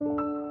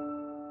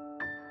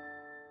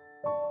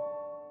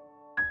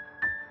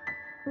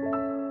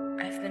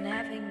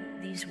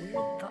having these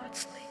weird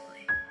thoughts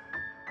lately.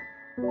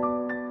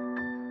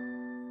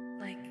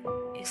 Like,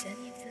 is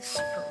any of this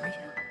for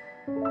real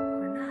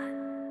or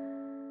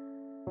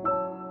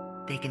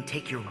not? They can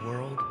take your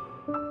world.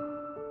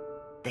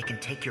 They can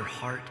take your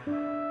heart.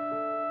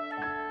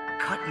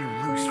 Cut you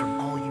loose from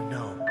all you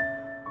know.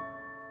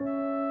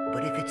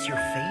 But if it's your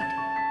fate,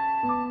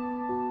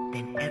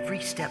 then every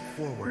step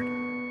forward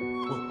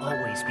will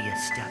always be a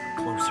step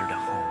closer to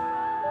home.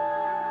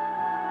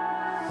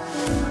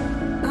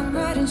 I'm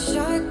riding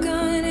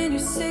shotgun in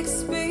your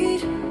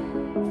 6-speed,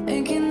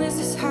 thinking this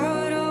is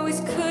how it always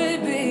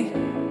could be,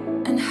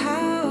 and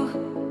how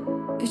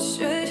it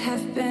should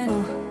have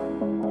been.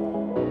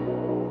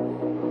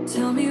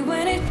 Tell me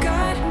when it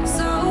got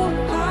so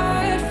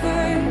hard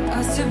for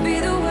us to be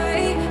the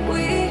way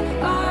we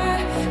are.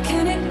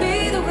 Can it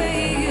be the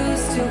way it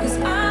used to? 'Cause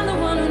I'm the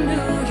one who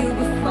knew you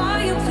before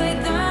you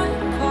played that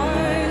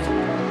part.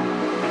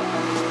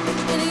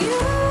 And you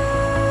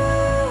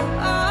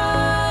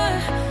are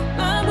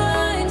my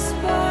blind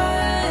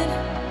spot,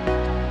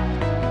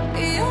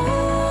 the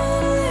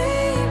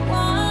only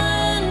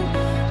one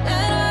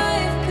that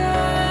I've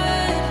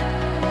got.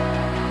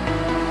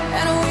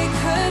 And we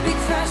could be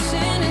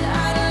crashing and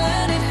I'd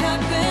let it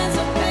happen.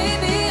 So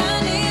baby, I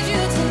need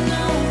you to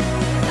know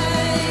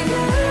that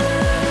you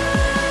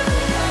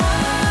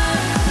are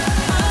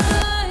my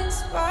blind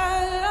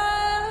spot.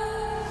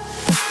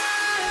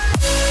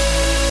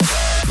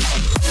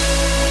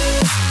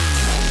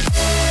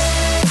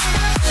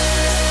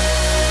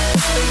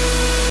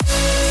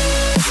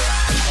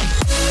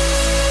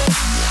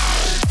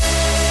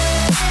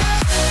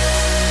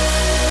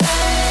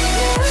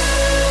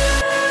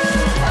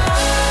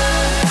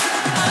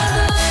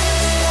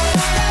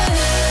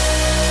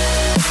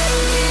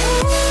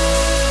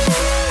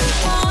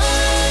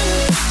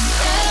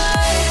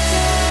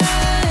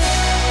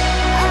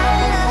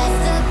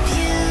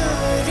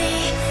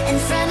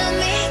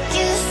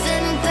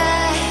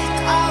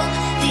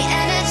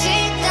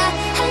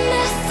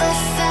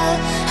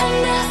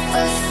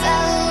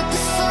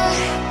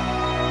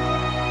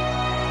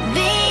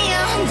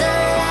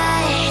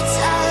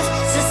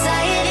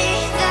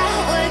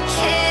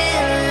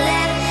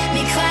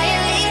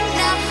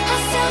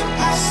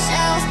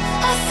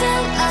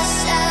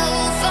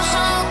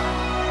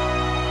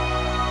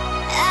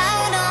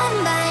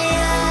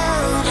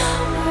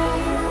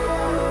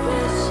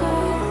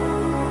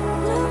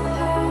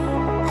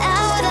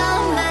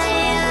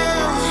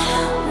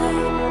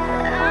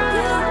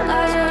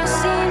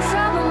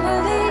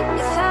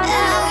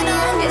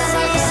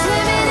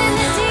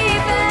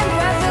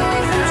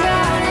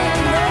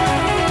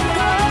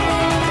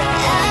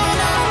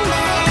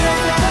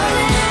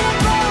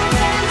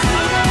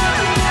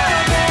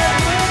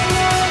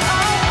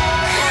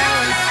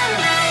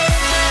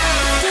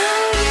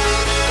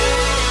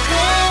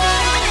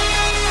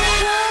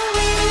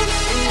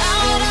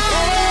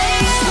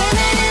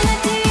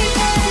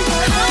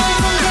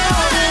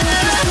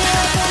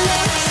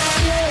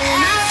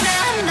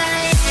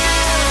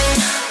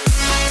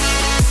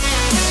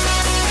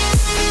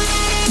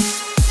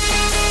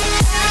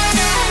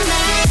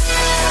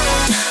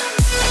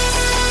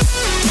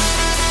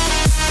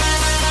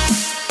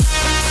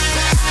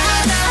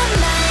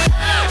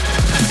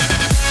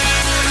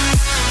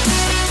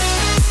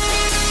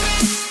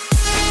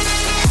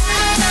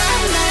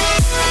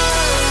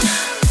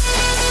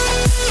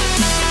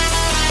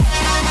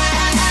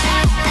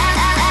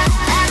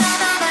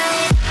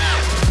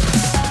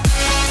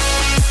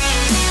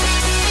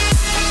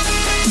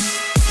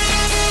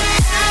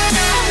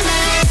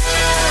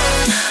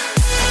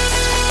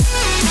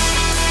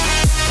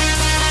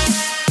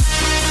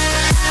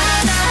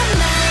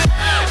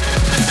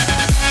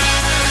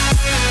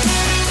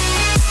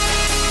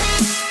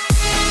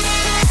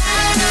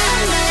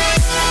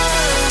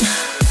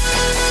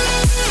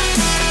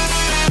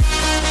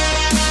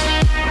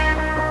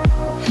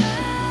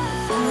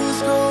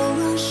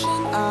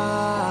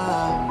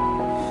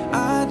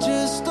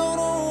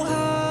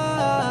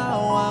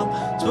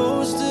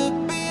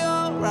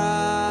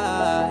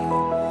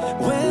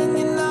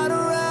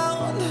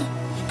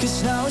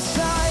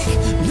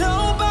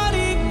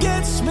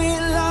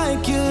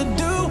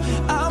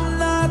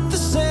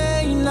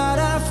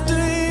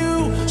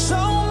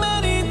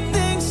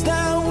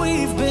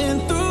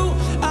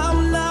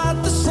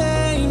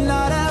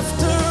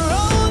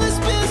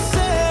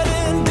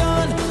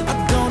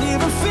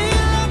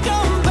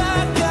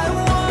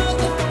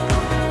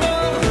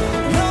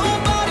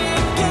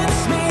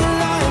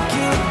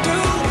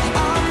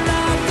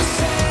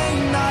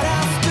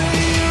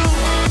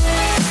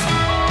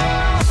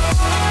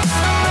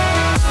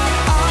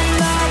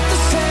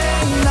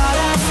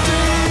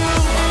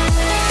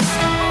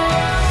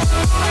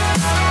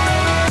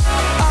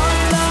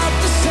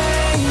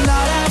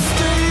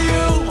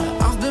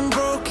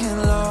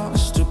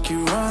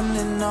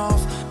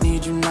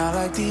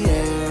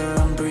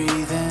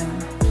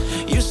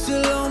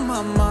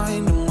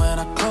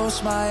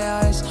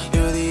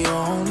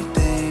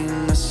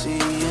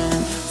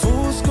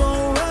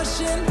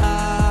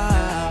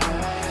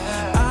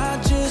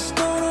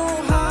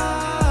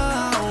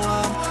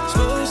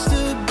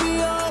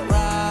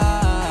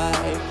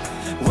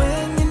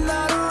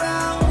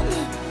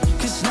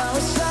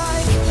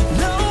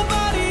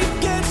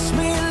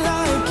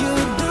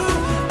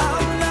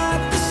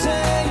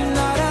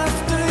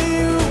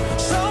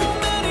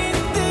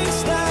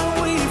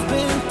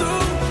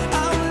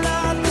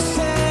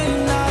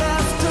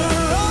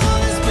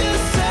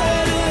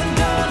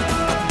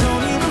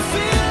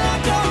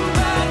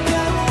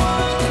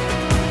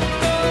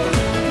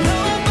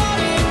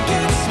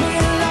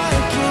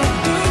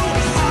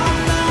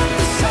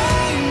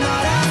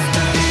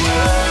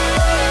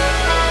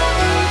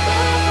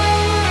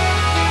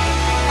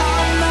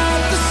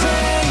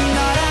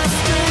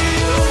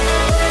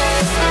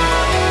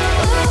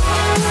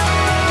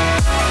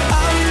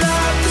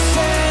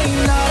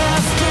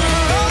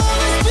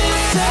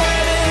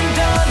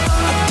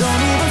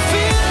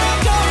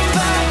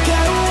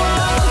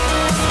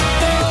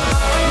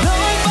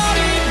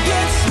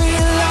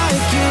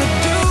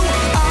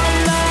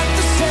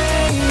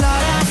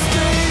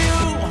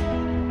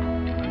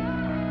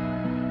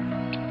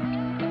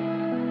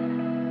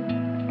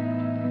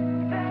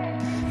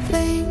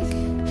 blink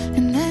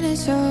and then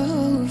it's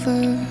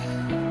over.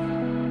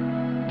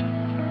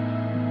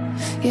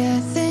 Yeah,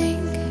 I think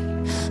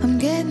I'm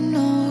getting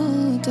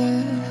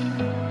older.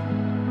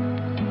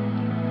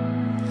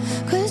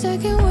 'Cause I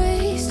can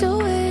waste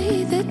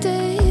away the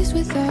days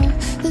without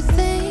the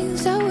things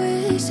I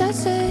wish I'd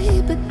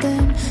say. But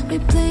then we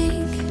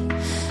blink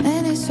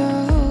and it's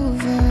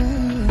over.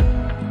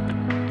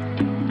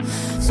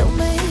 So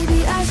maybe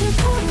I should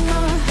put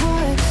my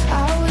heart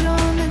out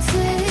on the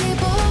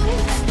table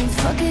and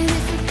fuck it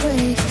if it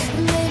breaks.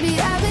 And maybe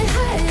I've been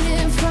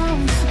hiding from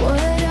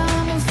what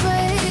I'm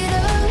afraid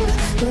of,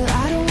 but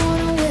I don't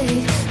wanna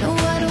wait. No,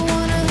 I don't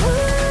wanna.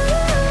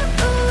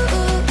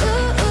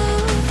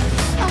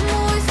 I'm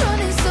always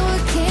running so I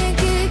can't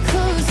get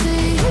close to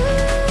you.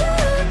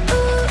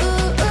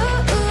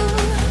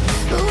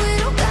 But we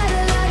don't got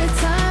a lot of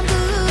time to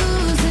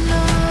lose, and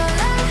all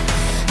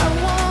I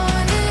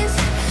want is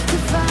to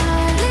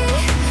finally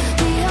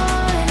be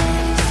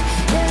honest.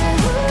 Yeah.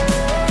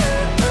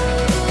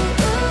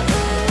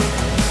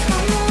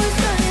 I'm always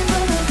running,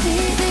 but my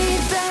feet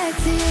lead back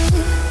to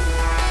you.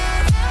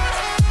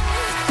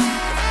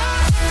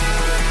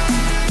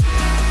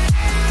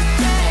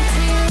 Back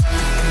to you.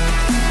 I'm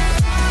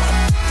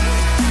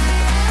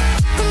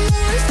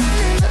always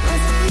running, but my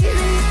feet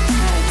lead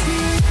back to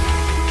you.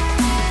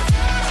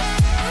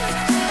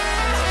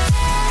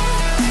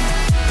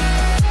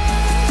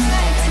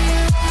 Back to you.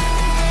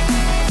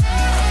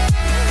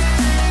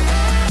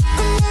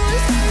 I'm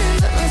always running,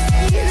 but my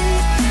feet lead back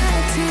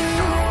to you.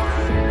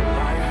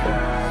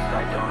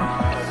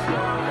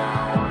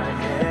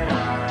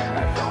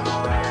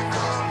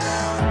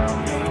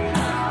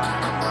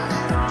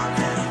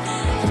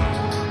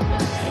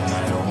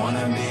 I don't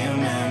wanna be a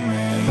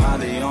memory. Am I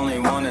the only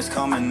one that's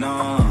coming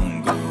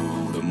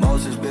unglued? The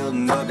most is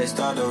building up, they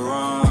start to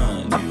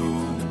run you.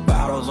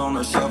 Bottles on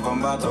the shelf, I'm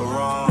about to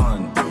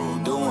run through.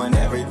 Doing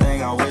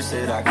everything I wish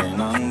that I can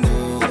undo.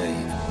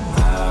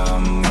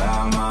 I'm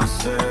by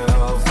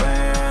myself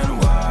and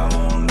why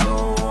won't no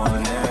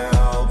one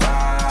help?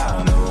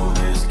 I know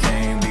this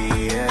can't be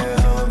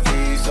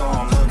healthy, so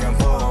I'm looking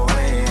for a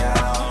way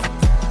out.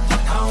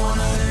 I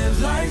wanna live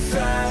life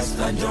fast,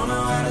 I don't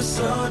know how to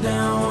slow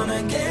down.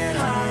 Wanna get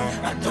high,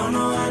 I don't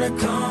know how to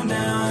calm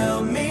down.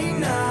 Help me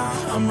now,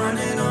 I'm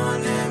running on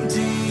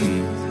empty.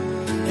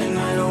 And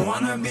I don't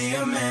wanna be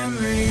a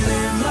memory.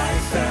 Live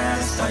life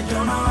fast, I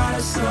don't know how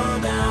to slow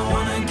down.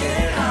 Wanna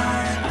get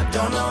high, I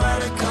don't know how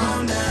to calm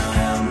down.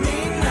 Help me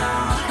now,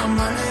 I'm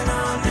running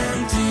on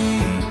empty.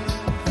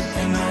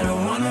 And I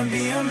don't wanna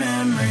be a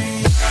memory.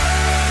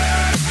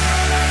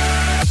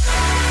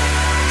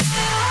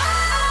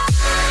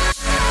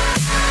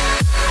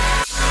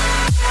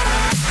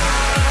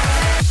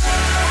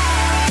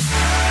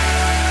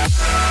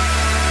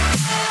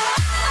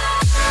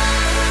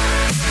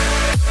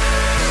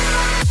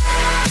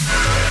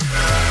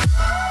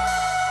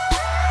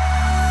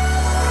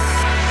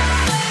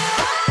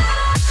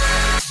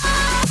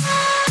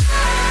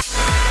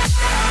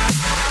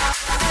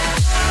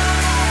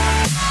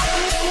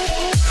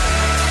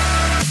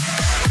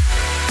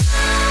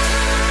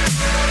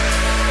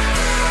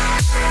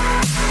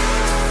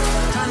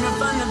 Trying to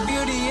find the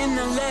beauty in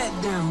the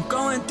letdown.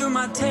 Going through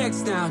my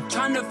text now.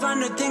 Trying to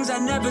find the things I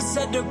never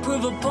said to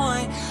prove a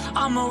point.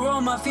 I'ma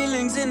roll my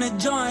feelings in a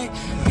joint.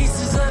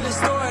 Pieces of the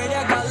story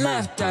that got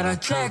left out, I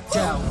checked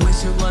out.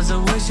 Wish it was a,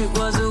 wish it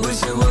was a,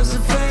 wish it was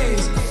a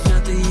phase.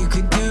 Nothing you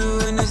could do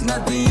and there's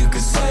nothing you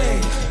could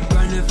say.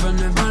 Running from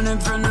the, running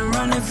from the,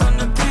 running from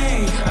the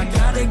pain. I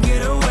gotta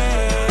get away.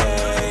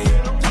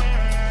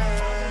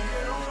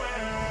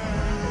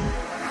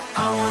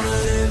 I wanna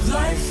live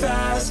life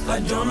fast, I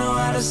don't know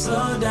how to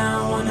slow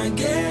down. Wanna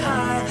get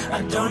high,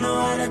 I don't know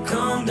how to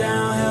calm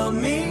down. Help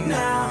me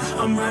now,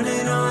 I'm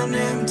running on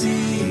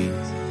empty.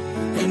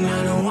 And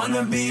I don't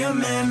wanna be a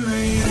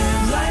memory.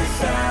 Live life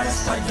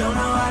fast, I don't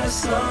know how to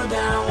slow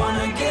down.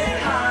 Wanna get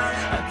high,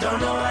 I don't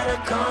know how to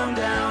calm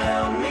down.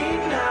 Help me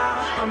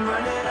now, I'm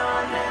running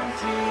on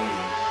empty.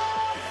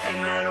 And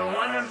I don't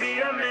wanna be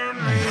a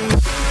memory.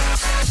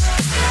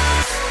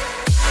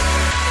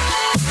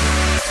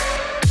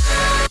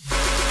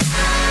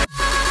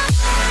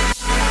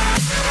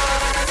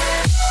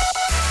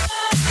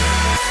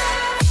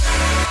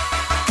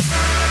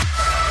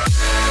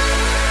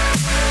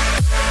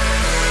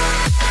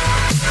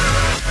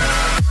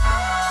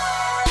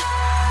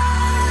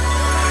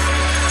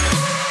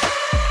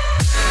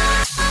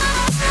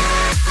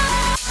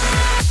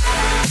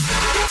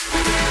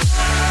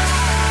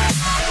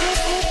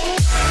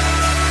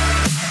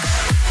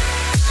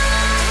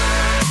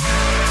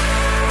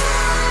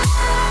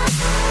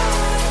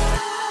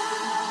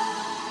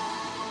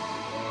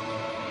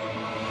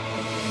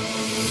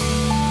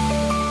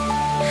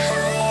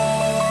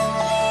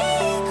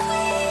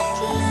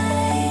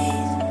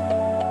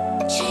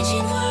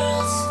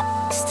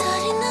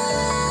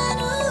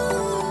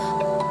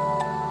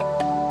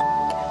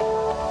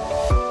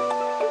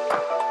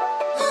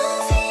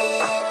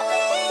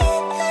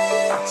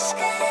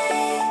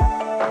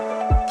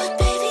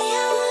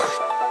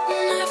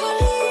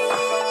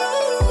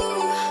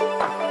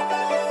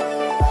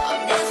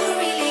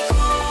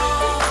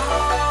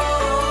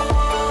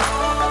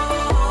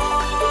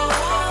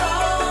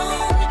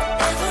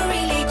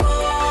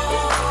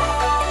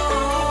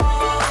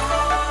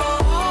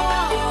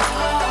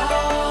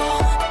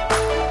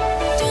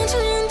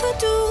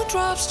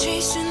 raindrops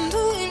chasing the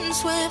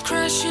windswept,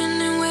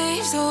 crashing in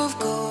waves of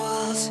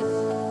gold.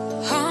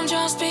 I'm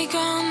just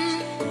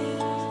begun.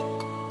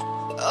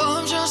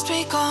 I'm just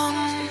begun.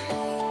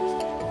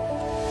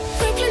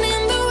 Rippling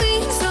in the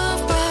wings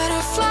of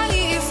butterfly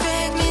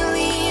effect,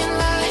 million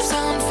lives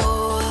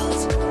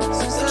unfold.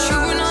 But you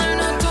and I are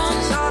not done.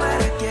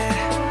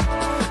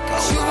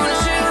 You and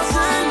I are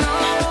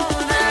not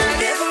done. I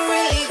never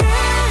really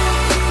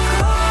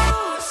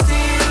close to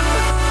you.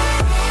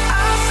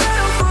 I'll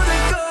settle for the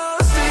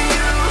ghost of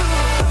you.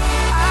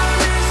 I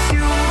miss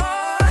you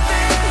more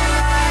than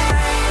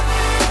life.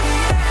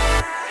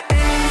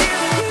 And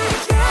if you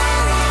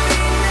can't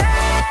be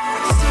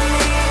next to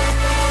me,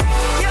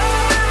 your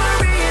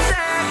memory is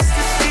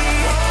ecstasy.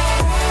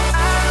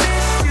 I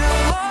miss you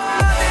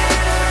more than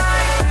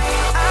life.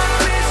 I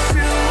miss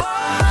you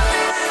more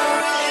than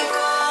really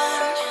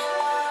gone.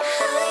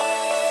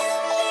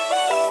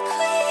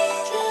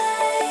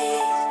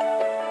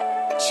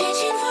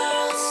 Changing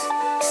worlds,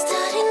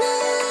 starting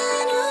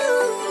anew.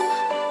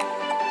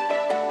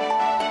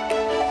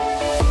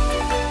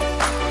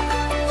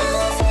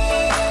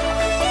 Moving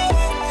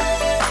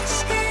with the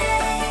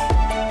sky,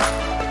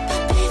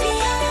 but baby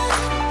I'll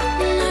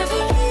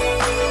never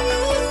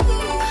leave.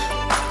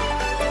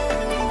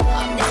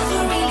 I'm never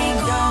really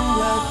Young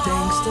blood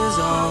thinks there's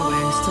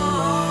always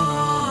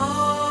tomorrow.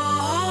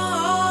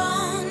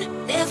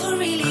 never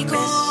really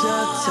Miss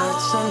your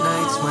touch some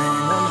nights when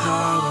I'm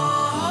hollow.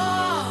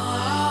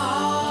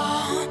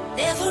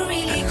 never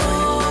really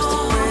Just a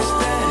bridge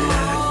that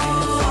I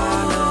can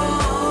follow.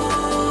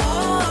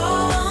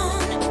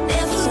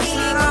 never Since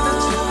really the love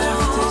that you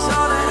left is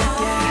all that I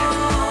get,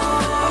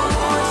 I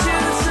want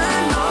you to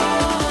know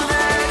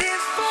that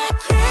if I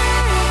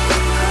can't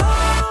be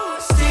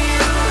close to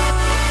you,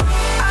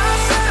 I'll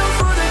settle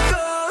for the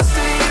ghost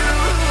of you.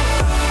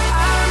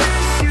 I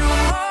miss you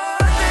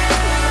more than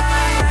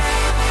life.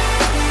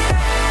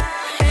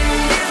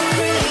 And if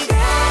we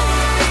can't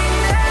be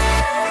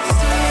next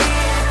to me,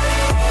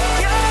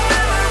 your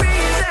memory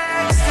is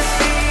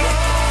ecstasy.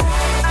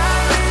 I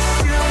miss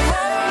you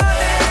more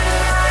than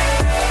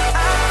life.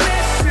 I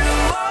miss you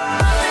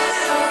more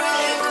than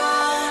really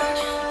gone.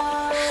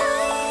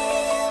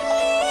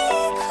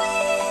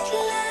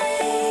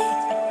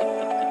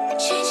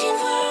 changing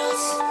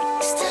worlds,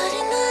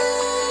 starting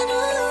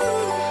anew.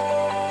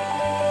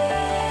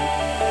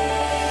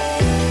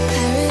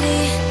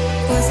 Clarity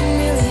wasn't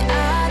really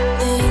our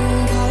thing.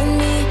 Calling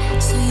me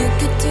so you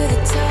could do the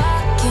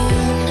talking.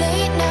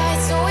 Late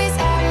nights always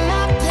at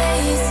my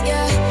place,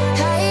 yeah.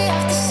 High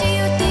off the shit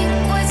you think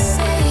was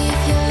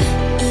safe,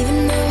 yeah. Even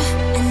though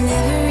I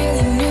never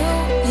really knew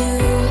you,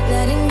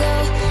 letting go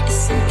is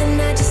something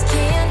I just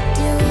can't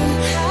do.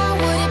 How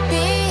would it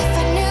be if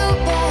I knew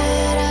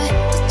better?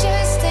 To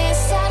just stay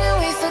inside and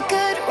wait for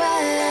good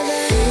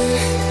weather.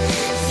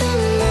 The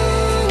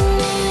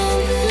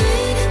morning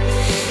light,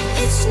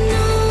 it's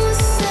no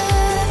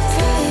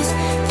surprise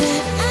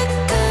that I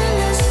got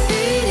lost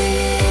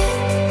faded.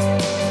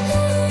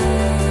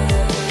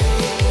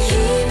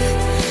 Keep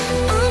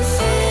on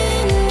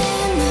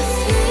fanning the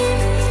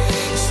flame,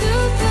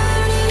 still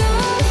burn it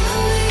all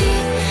away.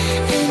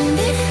 And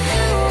it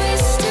how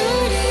it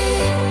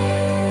started.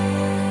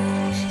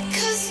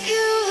 'Cause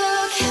you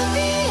look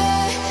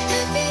happier,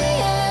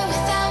 happier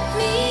without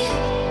me.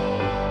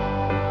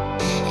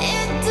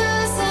 It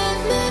doesn't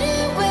matter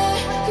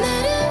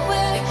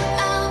where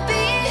I'll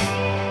be.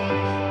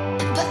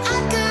 But I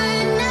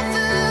could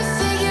never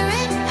figure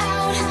it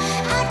out.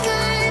 I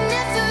could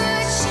never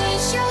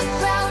change your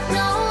route,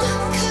 no.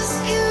 'Cause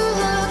you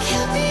look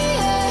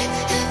happier,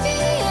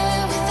 happier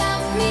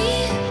without me.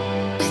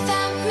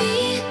 Without me,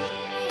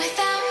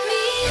 without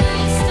me.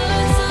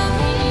 Starts up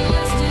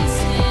here, still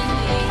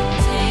standing.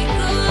 Take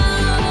a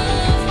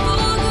love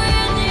for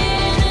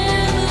granted.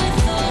 Never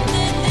thought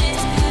that this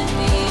could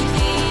be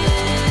the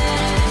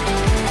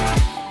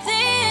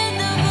end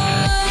of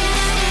us.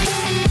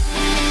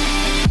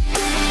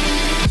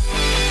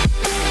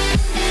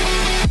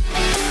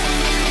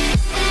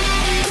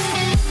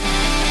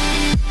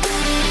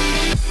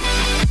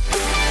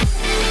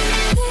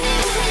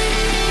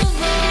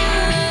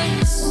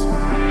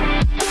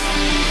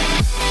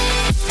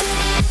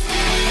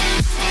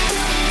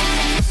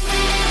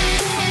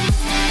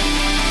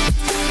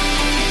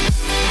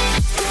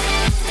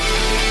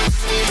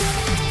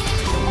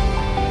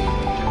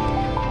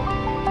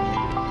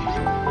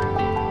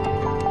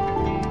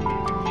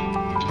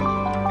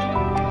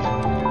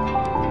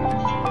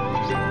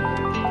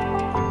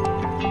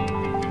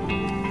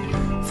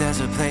 There's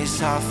a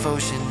place off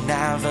Ocean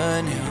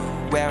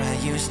Avenue where I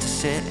used to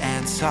sit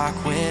and talk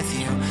with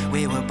you.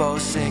 We were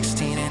both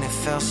 16 and it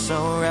felt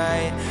so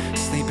right.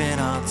 Sleeping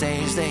all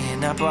day,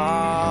 staying up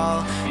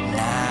all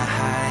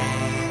night.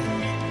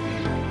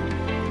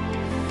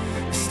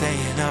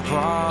 Staying up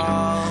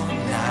all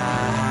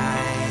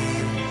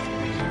night.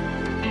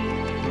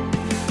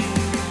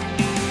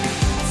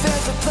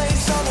 There's a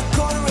place on the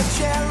corner of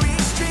Cherry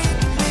Street.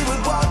 We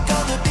would walk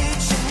on the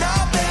beach in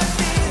our bare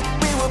feet.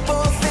 We were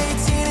both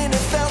 18 and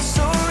it felt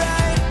so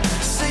right.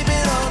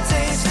 Sleeping all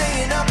day,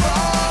 staying up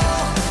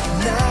all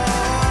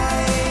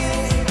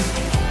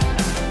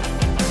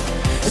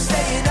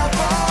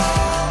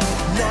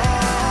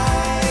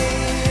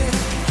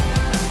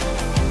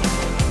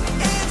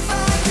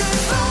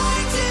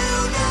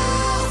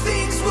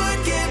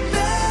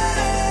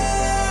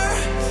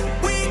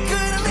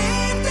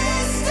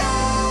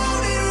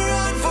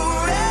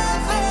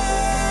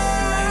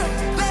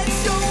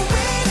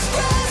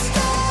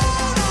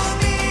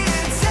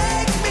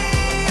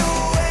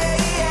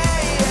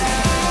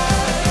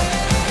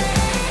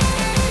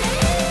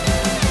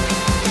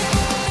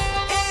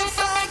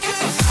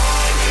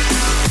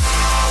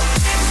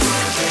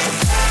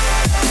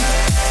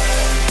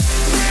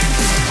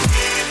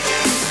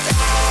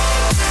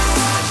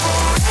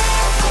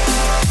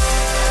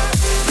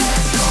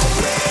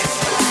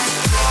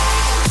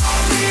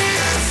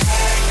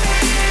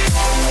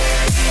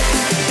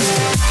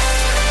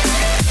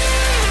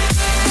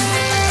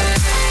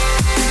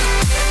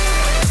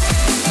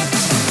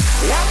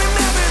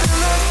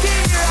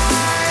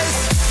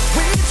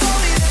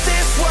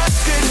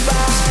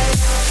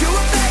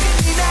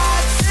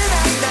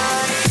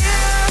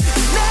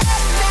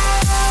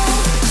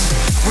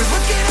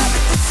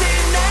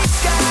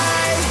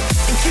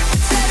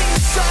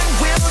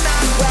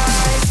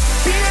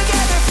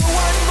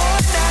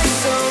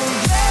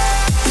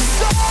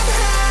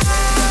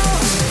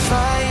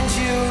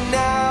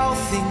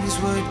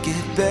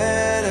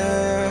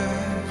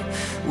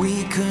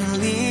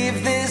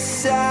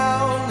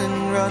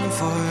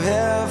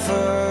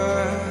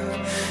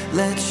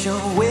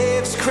ocean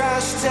waves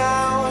crash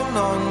down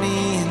on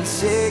me and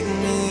take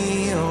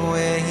me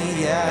away,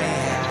 yeah,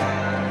 yeah.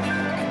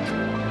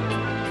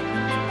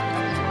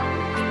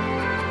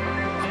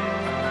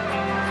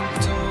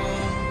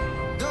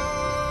 Don't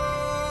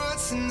go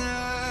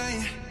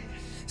tonight.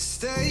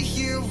 Stay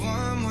here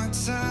one more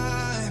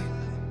time.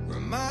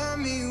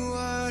 Remind me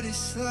what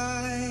it's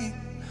like.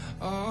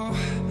 Oh,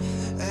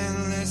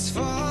 and let's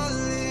fall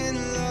in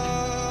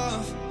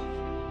love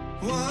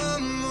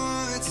one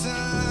more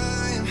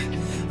time.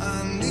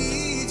 I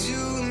need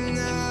you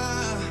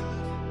now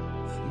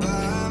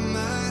by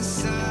my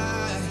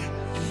side.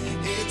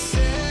 It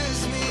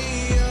tears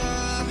me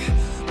up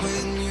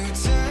when you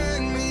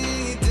turn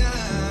me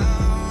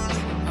down.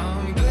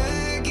 I'm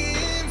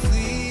begging,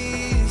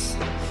 please,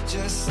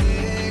 just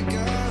stick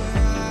around.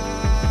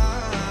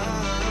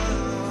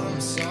 I'm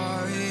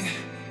sorry,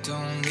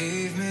 don't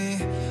leave me.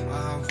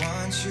 I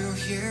want you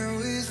here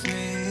with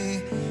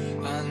me.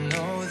 I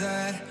know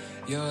that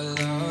your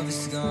love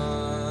is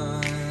gone.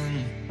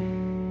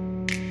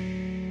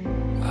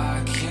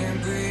 I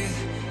can't breathe,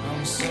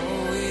 I'm so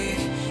weak.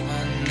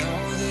 I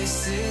know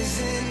this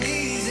isn't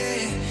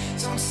easy.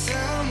 Don't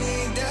tell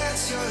me that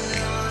your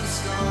love is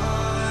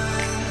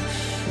gone.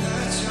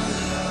 That your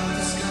love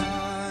is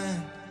gone.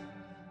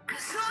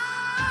 'Cause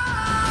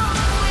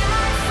we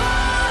might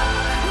fall,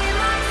 we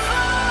might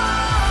fall.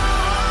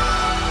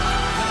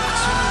 That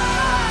your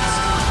love is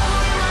gone.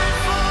 We might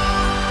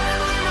fall,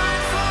 we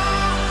might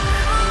fall.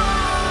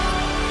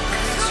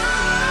 That your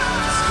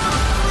love is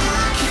gone.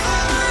 I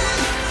can't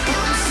breathe,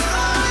 I'm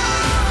sorry.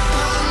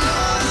 I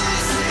know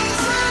this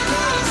isn't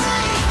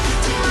easy.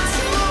 Don't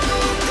tell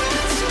me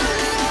that your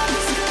love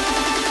is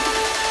gone.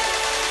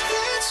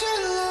 That your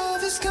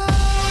love is gone.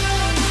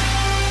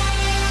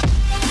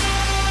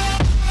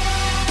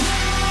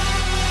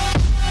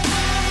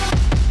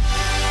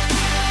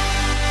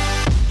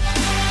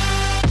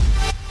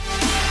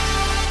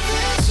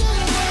 That your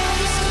love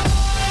is gone. That your love is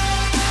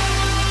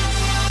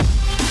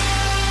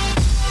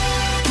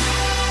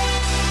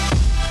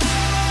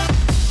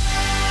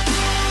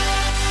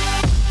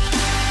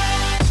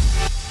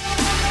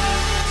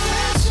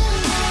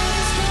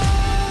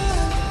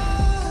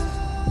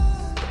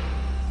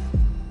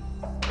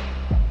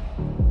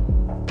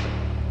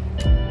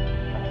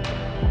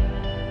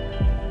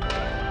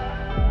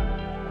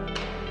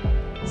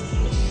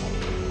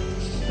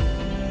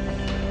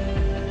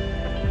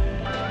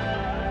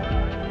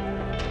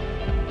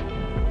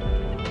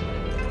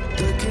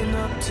Looking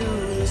up to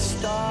the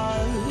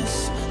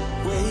stars,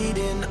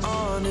 waiting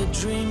on a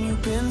dream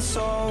you've been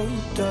sold.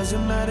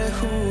 Doesn't matter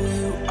who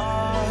you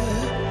are,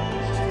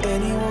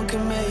 anyone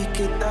can make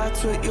it,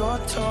 that's what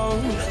you're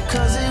told.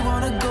 'Cause they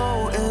wanna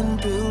go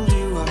and build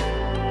you up,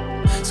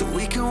 so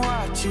we can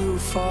watch you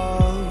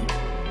fall.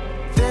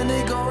 Then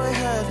they go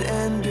ahead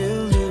and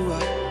build you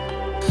up,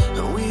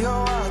 and we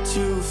all watch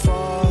you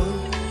fall.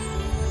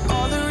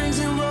 All the rings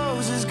and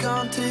roses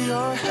gone to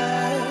your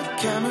head,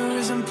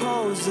 cameras and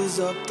poses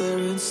up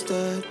there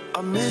instead.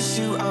 I miss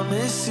you,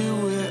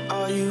 where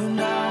are you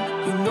now?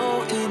 You know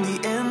in the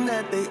end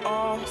that they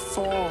all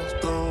fall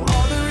through.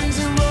 All the rings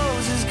and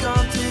roses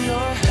gone to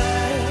your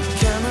head,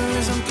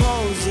 cameras and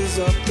poses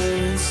up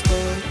there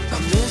instead. I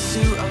miss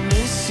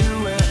you,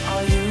 where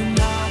are you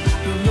now?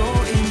 You know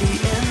in the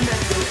end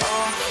that they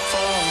all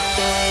fall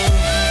down.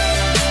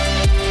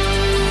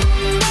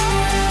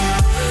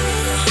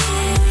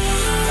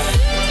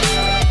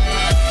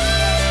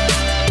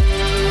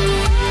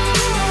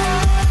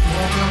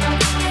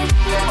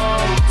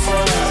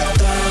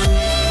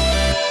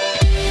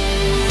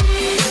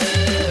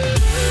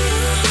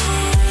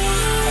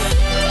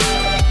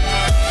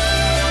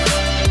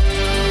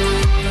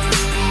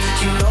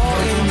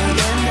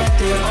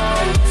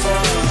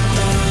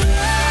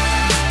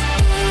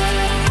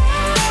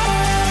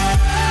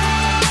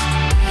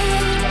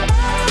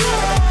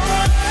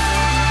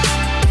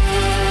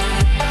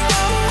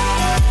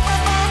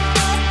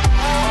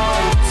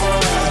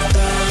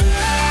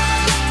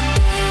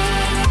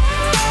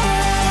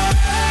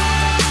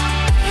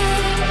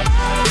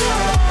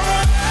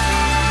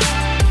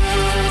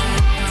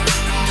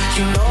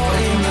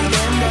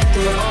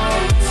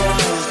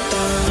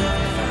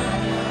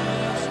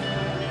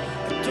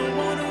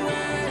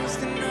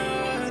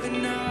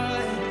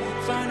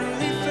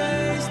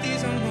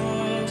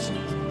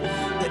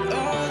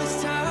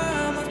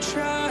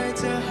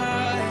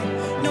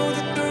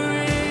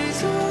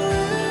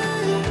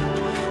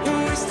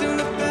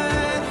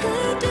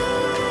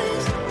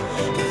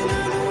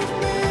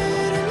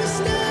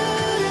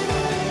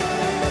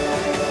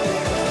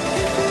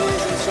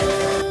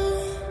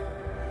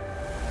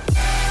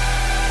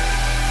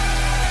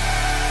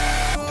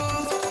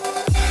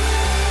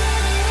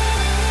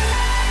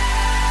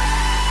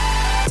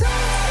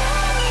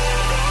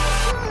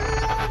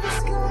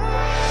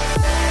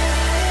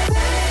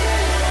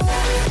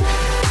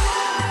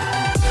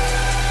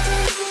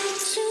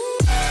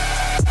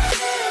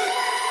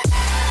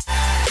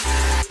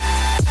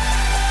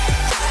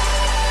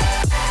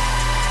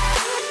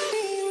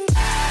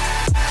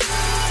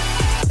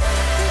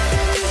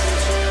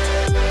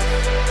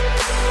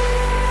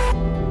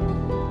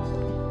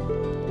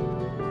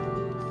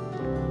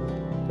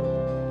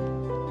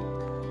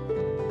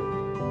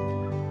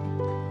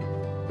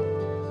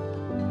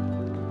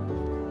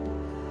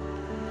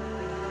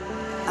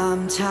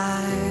 I'm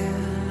tired,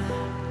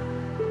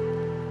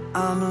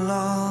 I'm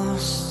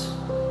lost,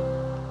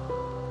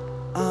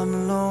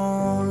 I'm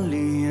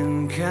lonely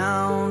and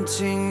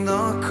counting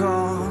the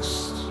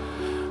cost.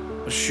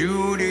 A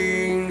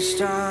shooting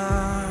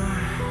star,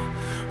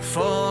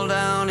 fall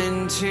down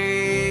and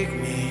take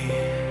me.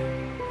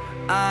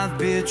 I've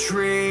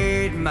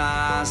betrayed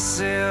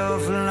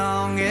myself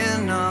long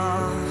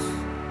enough.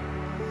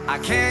 I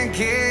can't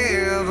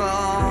give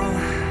up,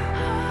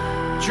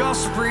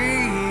 just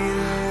breathe.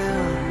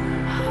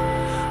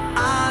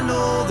 I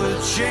know the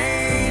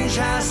change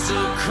has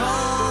to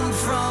come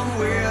from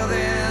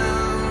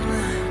within.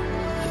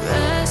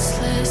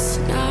 Restless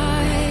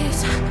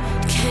nights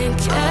can't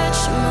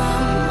catch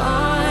my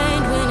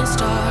mind when it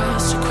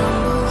starts to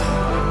crumble.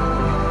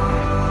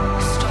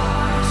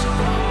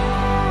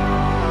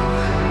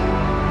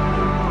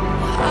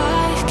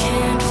 I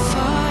can't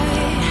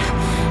fight,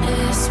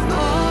 it's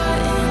more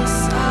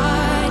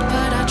inside,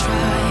 but I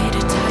try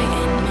to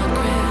tighten my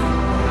grip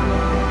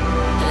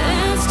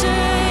and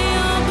stay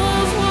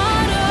above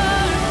water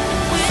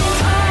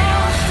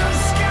without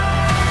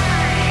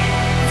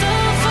the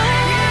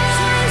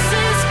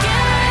voices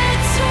get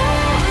too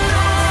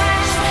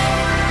loud,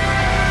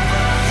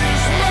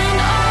 and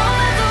all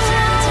the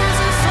walls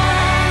are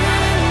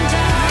falling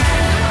down.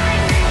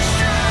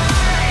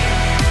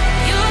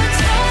 Your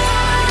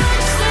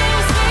touch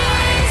saves me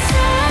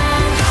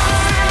somehow.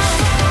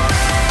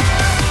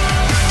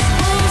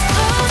 Move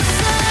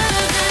closer,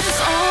 there's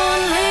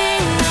only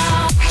now.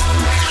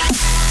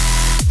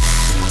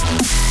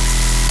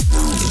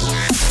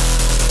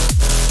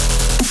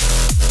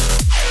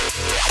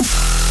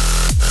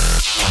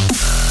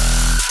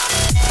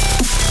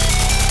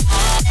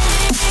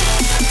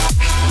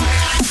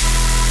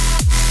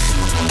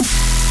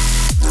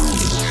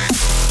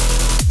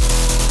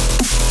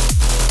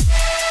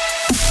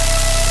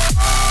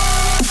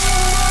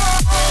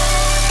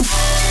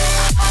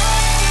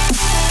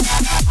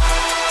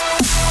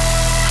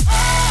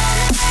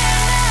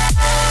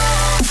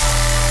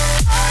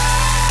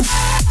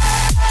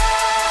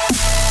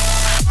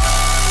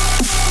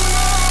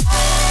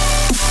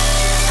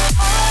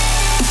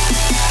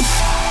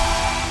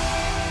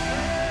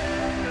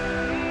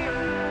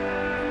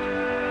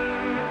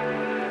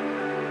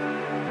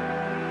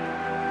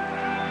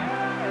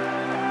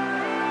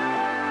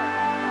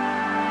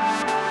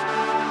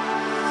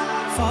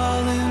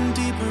 Falling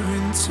deeper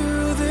into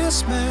this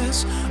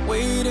mess,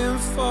 waiting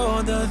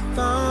for the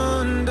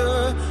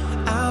thunder.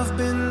 I've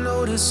been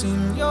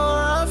noticing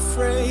you're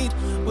afraid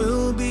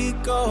we'll be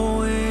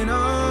going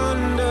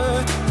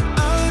under.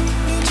 I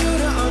need you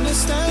to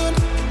understand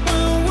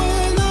when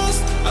we're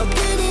lost. I'll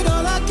give it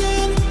all I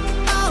can.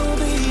 I'll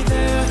be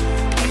there,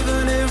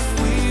 even if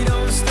we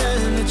don't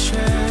stand a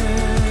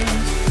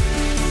chance.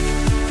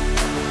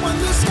 When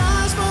the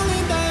sky's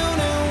falling down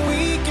and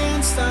we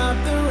can't stop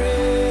the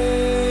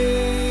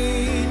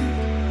rain,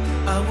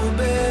 I will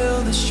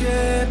build a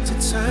ship to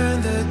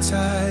turn the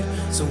tide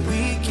so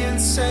we can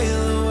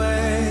sail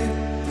away.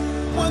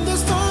 When the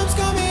storm's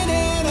coming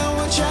in and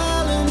we're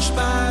challenged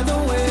by the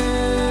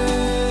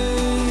waves,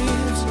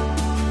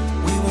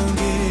 we won't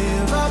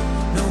give up,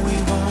 no we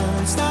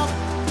won't stop.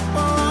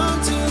 We're on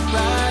to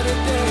brighter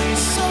days,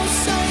 so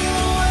sail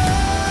away.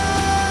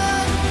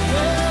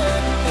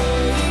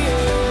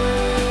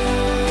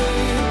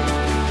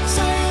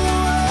 Sail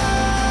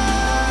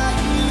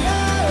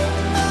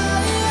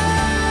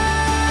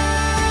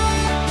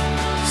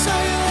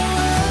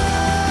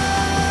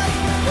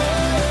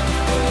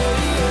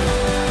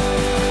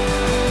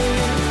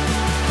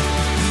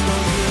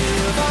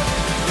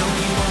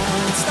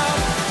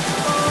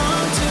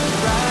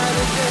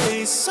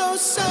so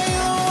sail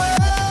away.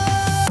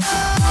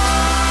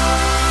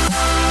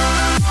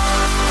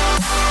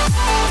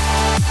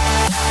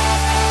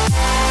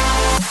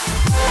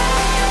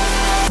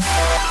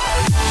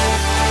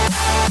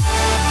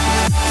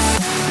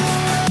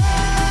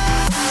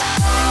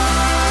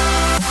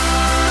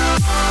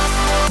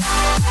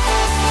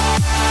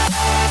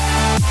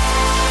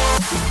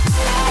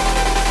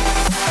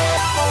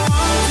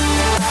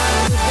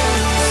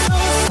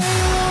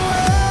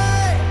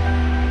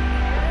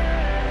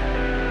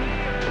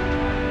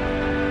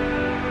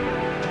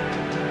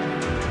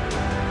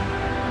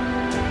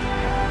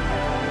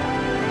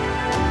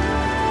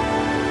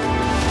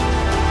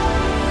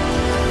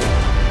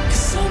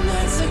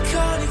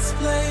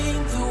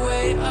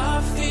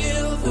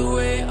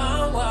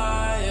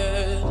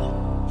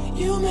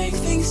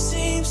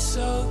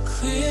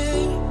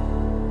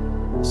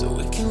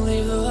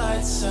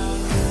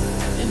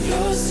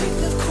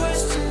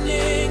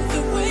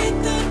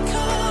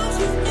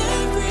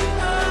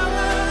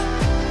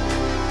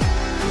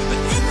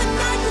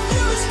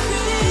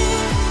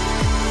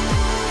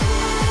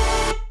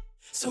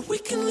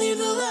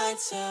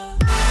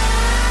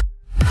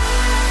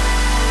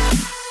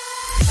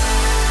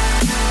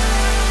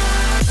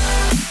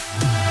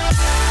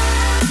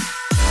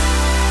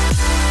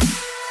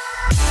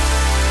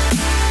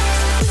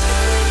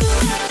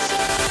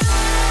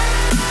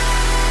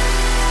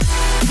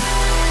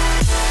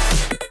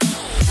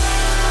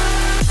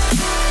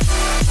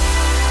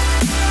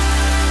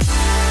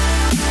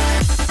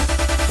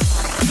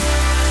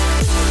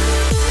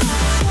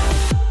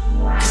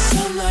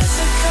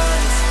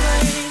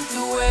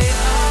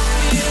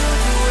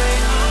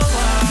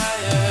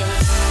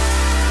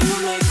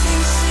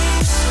 things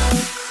seem so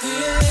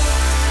clear.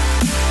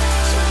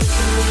 So we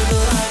can leave the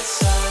lights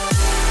out.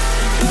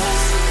 You're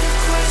sick of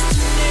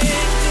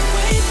questioning the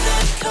weight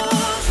that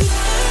comes with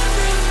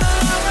every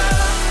hour.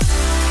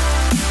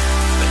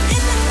 But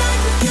in the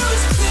night with you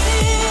it's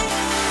clear.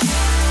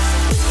 So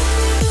we can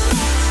leave the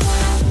lights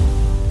out.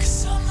 'Cause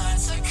some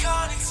nights I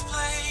can't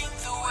explain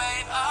the way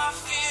I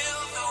feel,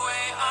 the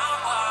way I'm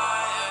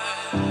wired.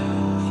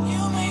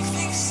 You make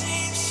things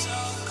seem so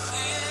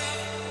clear.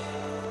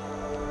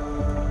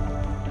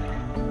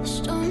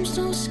 Storms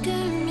don't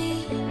scare me,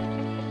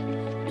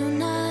 no,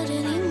 not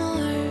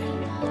anymore.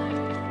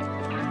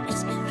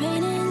 It's been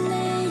raining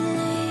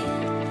lately,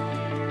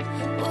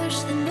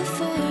 worse than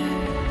before.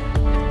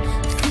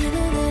 Feel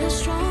a little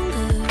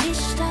stronger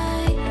each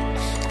time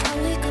I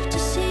wake up to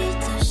see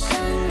the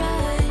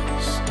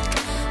sunrise.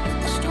 But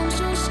the storms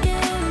don't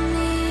scare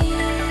me,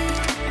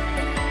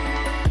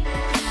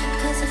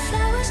 'cause the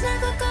flower's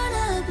never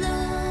gonna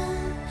bloom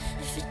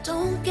if it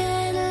don't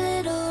get a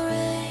little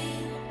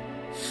rain.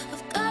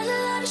 I've got a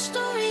lot of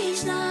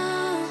stories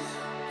now,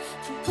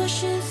 from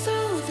pushing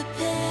through the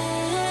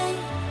pain.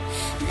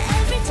 And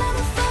every time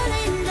I'm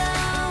falling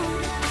down,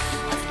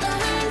 I've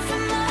learned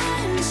from my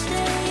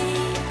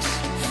mistakes.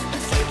 I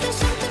think there's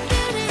something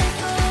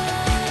beautiful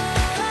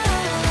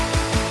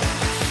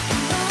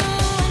in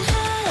knowing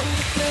how to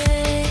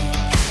break.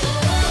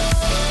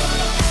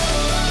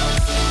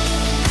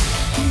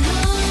 In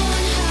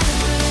knowing how to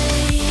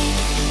break.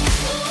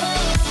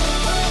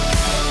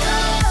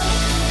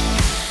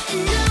 In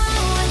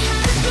knowing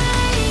how to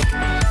break.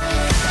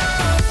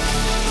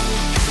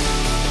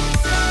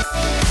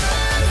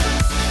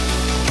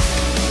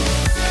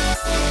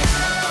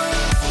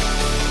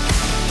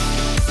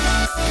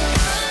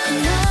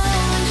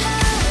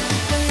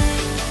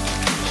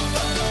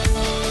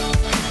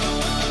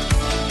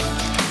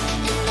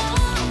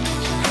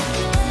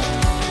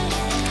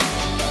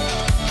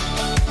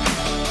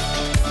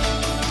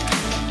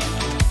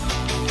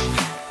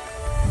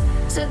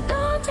 So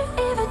don't you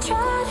even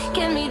try to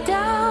get me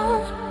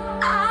down.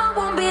 I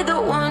won't be the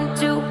one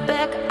to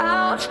back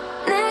out.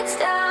 Next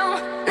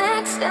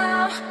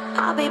down,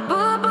 I'll be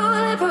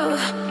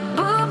bulletproof,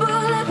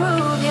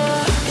 bulletproof,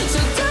 yeah. So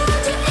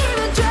don't you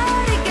even try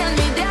to get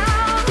me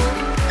down.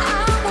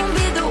 I won't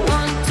be the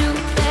one to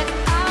back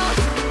out.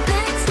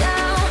 Next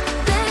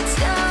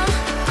down,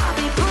 I'll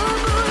be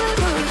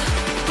bulletproof,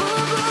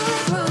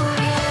 bulletproof,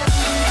 yeah.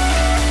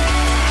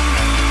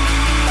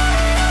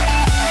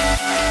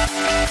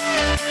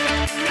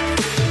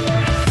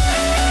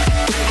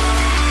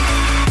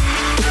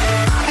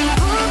 I'll be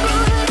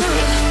bulletproof,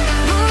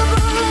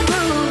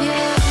 bulletproof,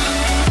 yeah.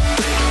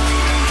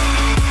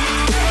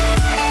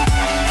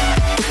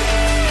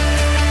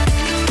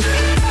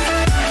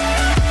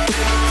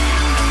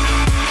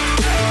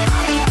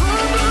 I'll be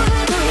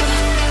bulletproof,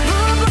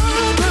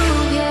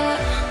 bulletproof, yeah.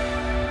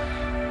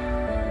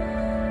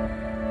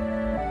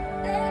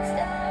 Next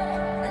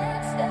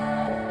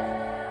down,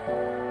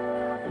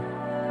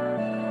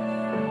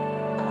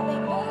 I'll be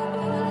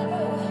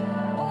bulletproof,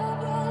 yeah.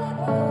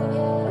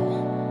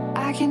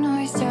 I can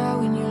always tell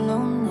when you're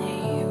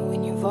lonely,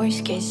 when your voice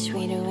gets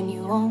sweeter when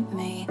you want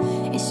me.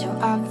 It's so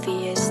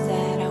obvious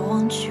that I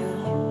want you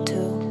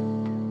to.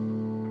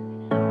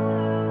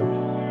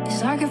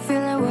 'Cause I can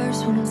feel it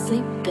worse when I'm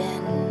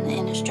sleeping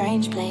in a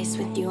strange place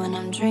with you and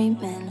I'm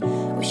dreaming.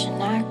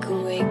 Wishing I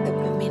could wake up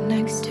and be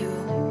next to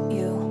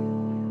you.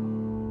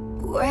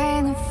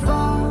 When the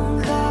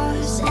phone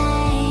calls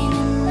ain't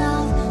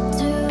enough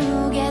to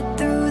get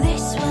through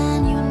this, when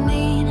you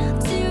need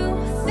to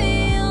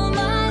feel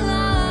my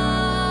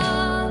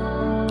love,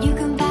 you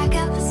can pack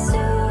up a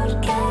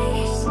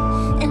suitcase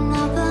and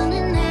hop on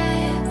an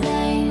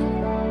airplane.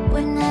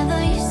 Whenever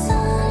your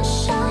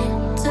sunshine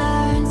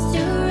turns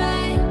to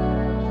rain,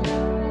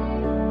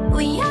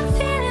 when you're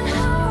feeling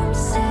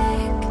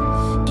homesick,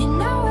 you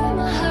know where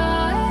my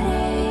heart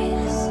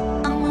is.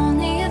 I'm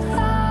only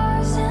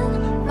 1,000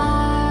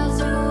 miles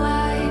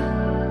away.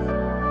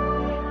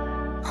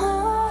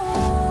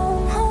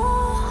 Home,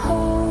 home,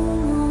 home,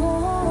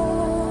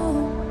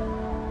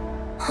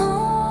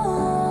 home,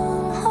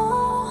 home,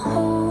 home.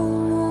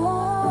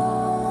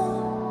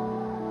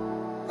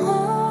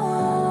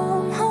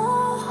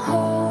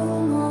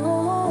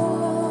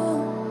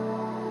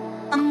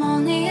 I'm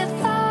only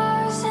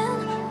 1,000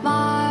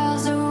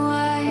 miles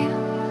away.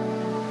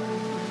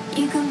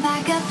 You can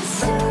pack up a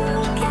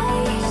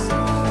suitcase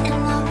and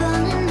hop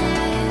on an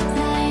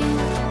airplane.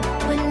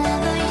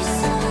 Whenever your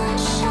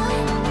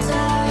sunshine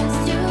turns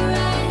to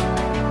rain,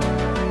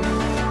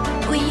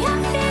 when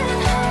you're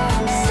feeling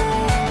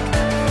homesick,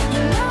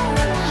 you know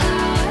where my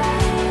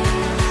heart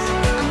is.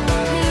 I'm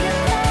only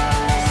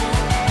 1,000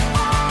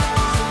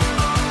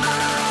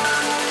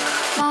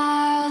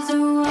 miles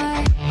away.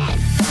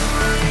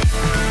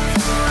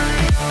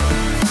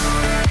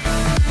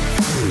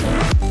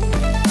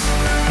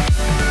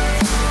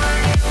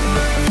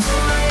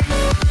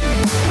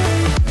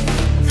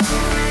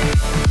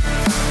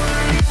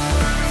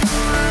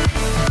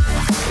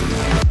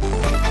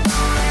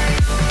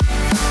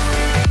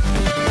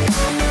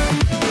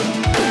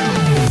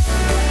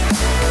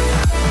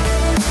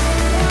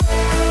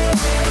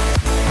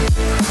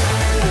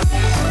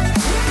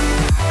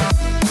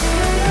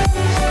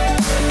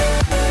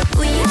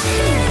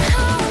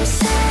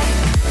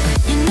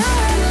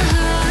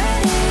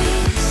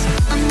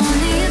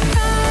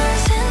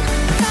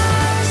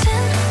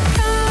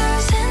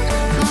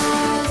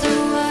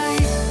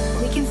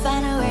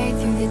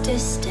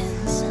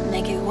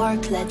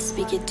 let's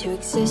speak it to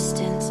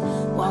existence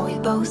while we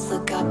both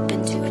look up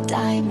into a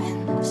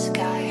diamond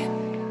sky.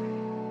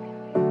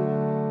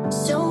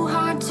 So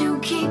hard to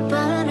keep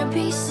under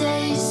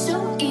pieces,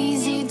 so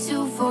easy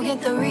to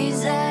forget the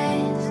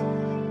reasons.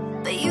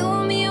 But you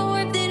and me are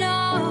worth it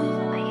all.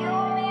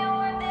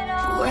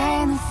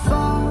 When the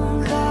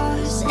phone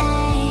calls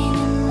ain't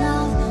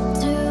enough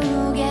to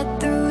get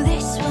through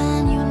this,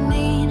 when you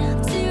need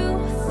to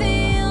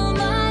feel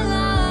my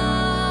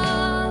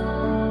love,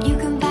 you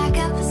can pack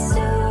up a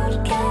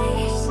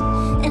suitcase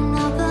and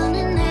hop on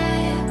an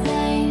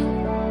airplane.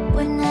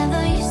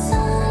 Whenever your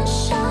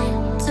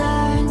sunshine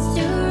turns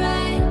to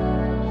rain,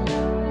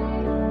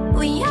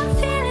 when you're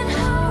feeling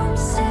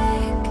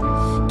homesick,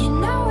 you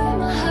know where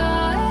my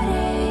heart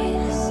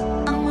is.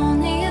 I'm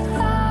only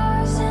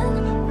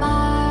 1,000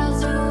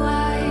 miles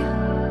away.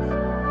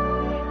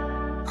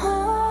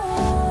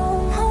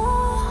 Home, home,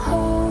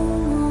 home,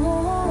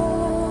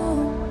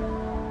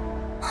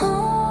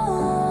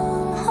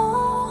 home, home, home,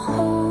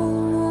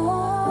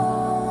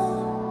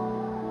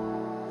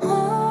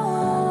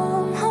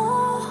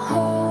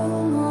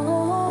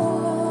 home.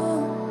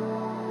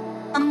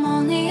 I'm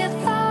only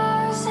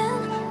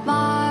 1,000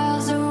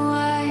 miles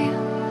away.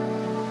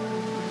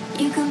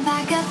 You can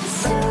pack up a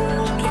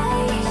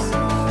suitcase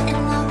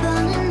and hop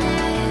on an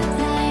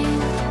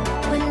airplane.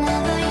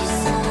 Whenever your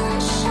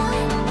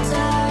sunshine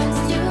turns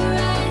to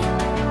rain,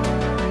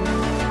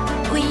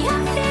 when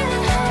you're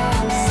feeling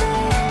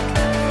homesick,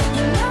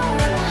 you know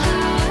where my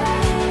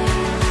heart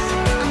is.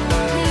 I'm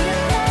only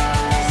 1,000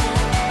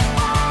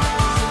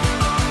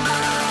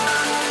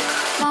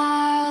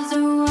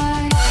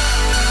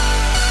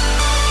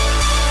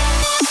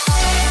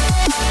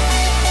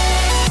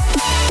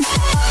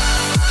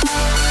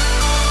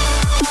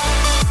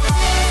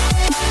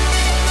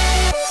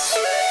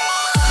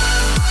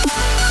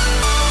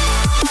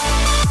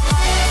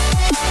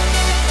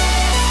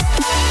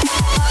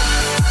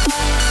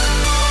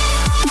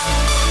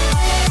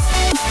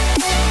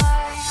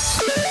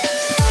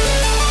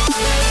 miles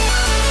away.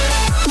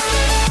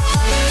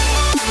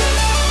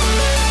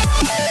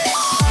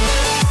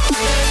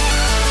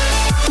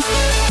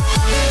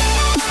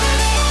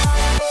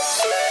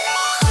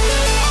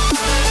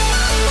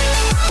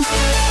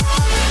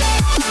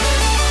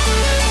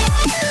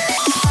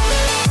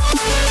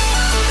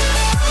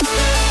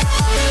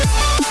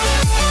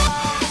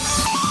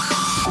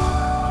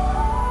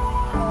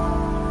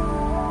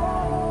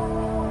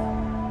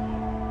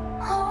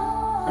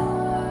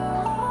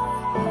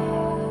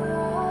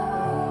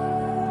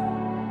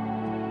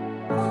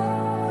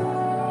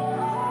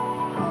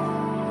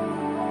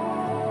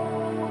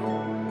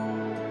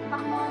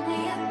 I'm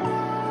only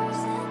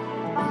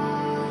 1,000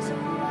 miles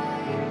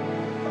away.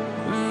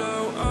 No,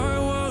 I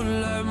won't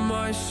let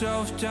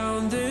myself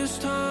down this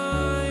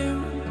time.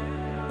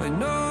 I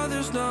know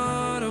there's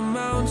not a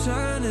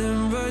mountain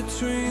in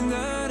between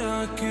that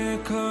I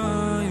can't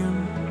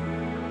climb.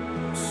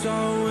 So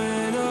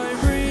when I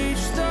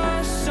reach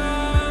the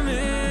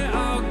summit,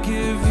 I'll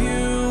give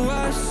you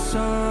a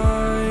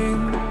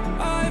sign.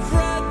 I've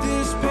read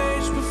this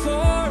page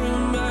before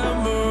and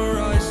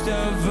memorized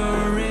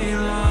every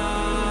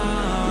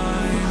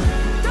line.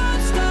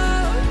 Don't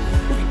stop,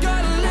 we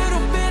got a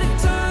little bit of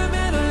time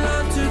and a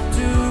lot to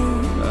do.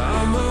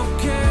 I'm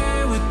okay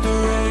with the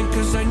rain,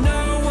 'cause I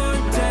know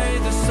one day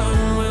the sun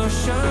will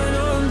shine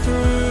on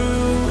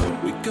through.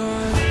 We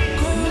got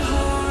cold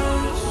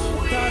hearts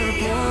that are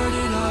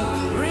boarding up.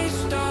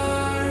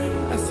 Restart,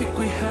 I think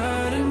we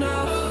had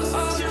enough.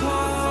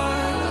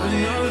 Apart, I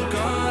know it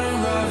got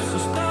rough, so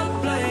stop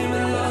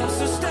blaming love,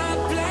 so stop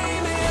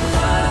blaming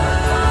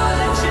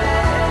unapologetic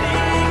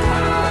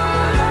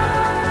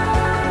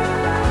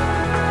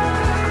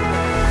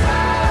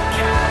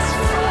outcast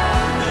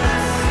from the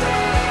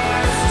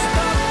start. So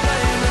stop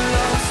blaming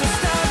love, so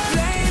stop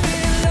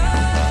blaming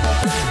love.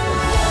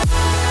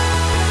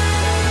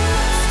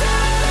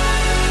 Stop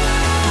blaming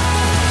love.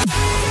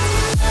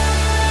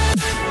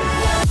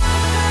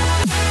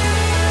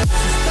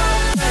 So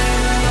stop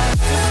blaming love,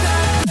 so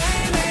stop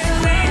blaming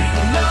love. We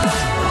know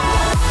who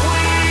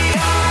we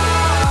are.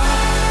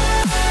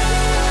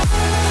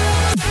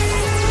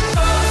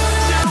 Supposed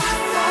to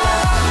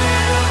fall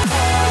apart.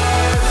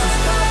 So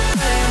stop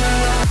blaming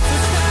love, so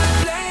stop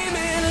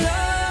blaming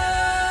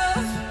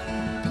love.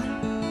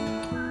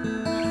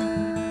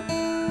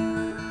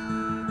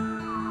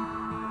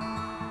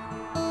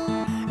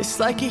 It's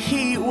like a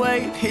heat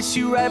wave hits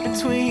you right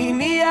between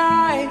the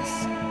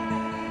eyes.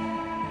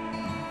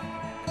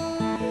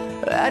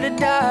 At a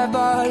dive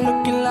bar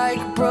looking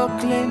like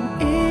Brooklyn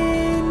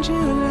in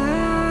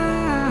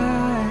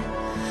July.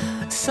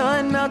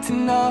 Sun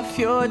melting off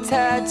your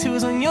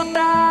tattoos on your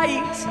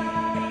thighs.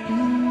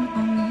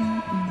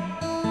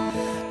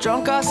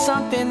 Drunk off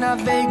something I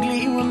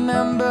vaguely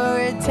remember.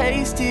 It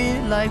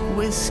tasted like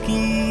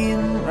whiskey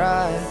and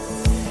rye.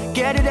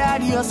 Get it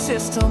out of your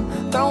system,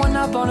 throwing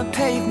up on the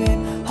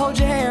pavement. Hold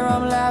your hair,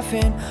 I'm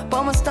laughing,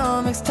 but my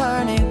stomach's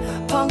turning.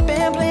 Punk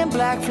band playing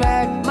Black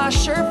Flag, my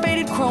shirt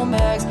faded chrome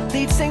mags.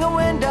 Lead singer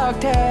wearing dog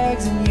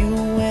tags, and you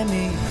and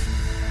me